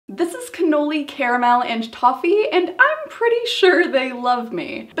This is cannoli, caramel, and toffee, and I'm pretty sure they love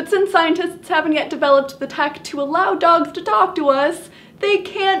me. But since scientists haven't yet developed the tech to allow dogs to talk to us, they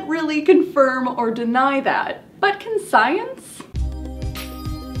can't really confirm or deny that. But can science?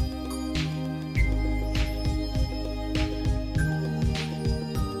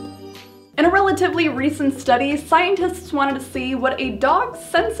 In a relatively recent study, scientists wanted to see what a dog's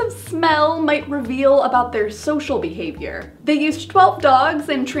sense of smell might reveal about their social behavior. They used 12 dogs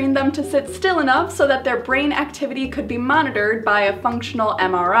and trained them to sit still enough so that their brain activity could be monitored by a functional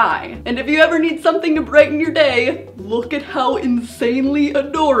MRI. And if you ever need something to brighten your day, look at how insanely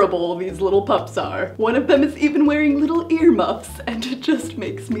adorable these little pups are. One of them is even wearing little earmuffs, and it just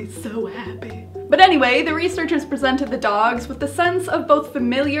makes me so happy. But anyway, the researchers presented the dogs with the sense of both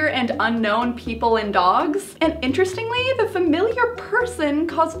familiar and unknown people and dogs. And interestingly, the familiar person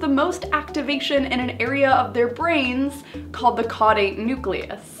caused the most activation in an area of their brains called the caudate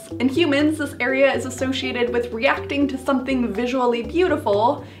nucleus. In humans, this area is associated with reacting to something visually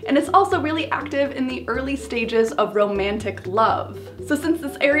beautiful, and it's also really active in the early stages of romantic love. So since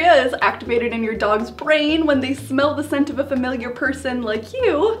this area is activated in your dog's brain when they smell the scent of a familiar person like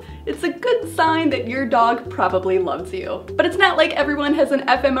you, it's a good sign that your dog probably loves you. But it's not like everyone has an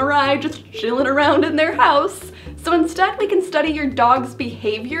fMRI just chilling around in their house. So instead, we can study your dog's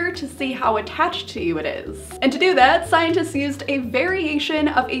behavior to see how attached to you it is. And to do that, scientists used a variation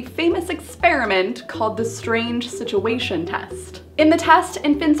of a famous experiment called the strange situation test. In the test,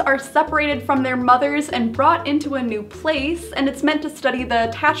 infants are separated from their mothers and brought into a new place, and it's meant to study the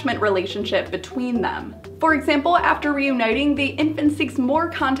attachment relationship between them. For example, after reuniting, the infant seeks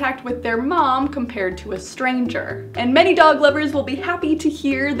more contact with their mom compared to a stranger. And many dog lovers will be happy to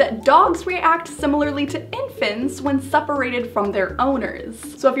hear that dogs react similarly to infants when separated from their owners.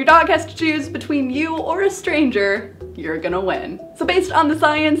 So if your dog has to choose between you or a stranger, you're gonna win. So based on the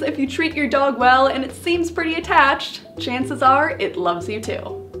science, if you treat your dog well and it seems pretty attached, chances are it loves you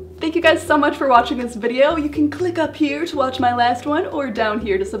too. Thank you guys so much for watching this video. You can click up here to watch my last one or down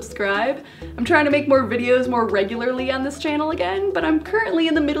here to subscribe. I'm trying to make more videos more regularly on this channel again, but I'm currently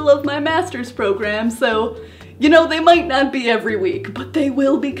in the middle of my master's program, so you know, they might not be every week, but they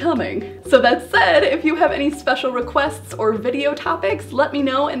will be coming. So that said, if you have any special requests or video topics, let me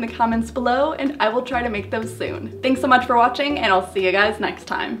know in the comments below and I will try to make those soon. Thanks so much for watching, and I'll see you guys next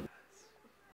time.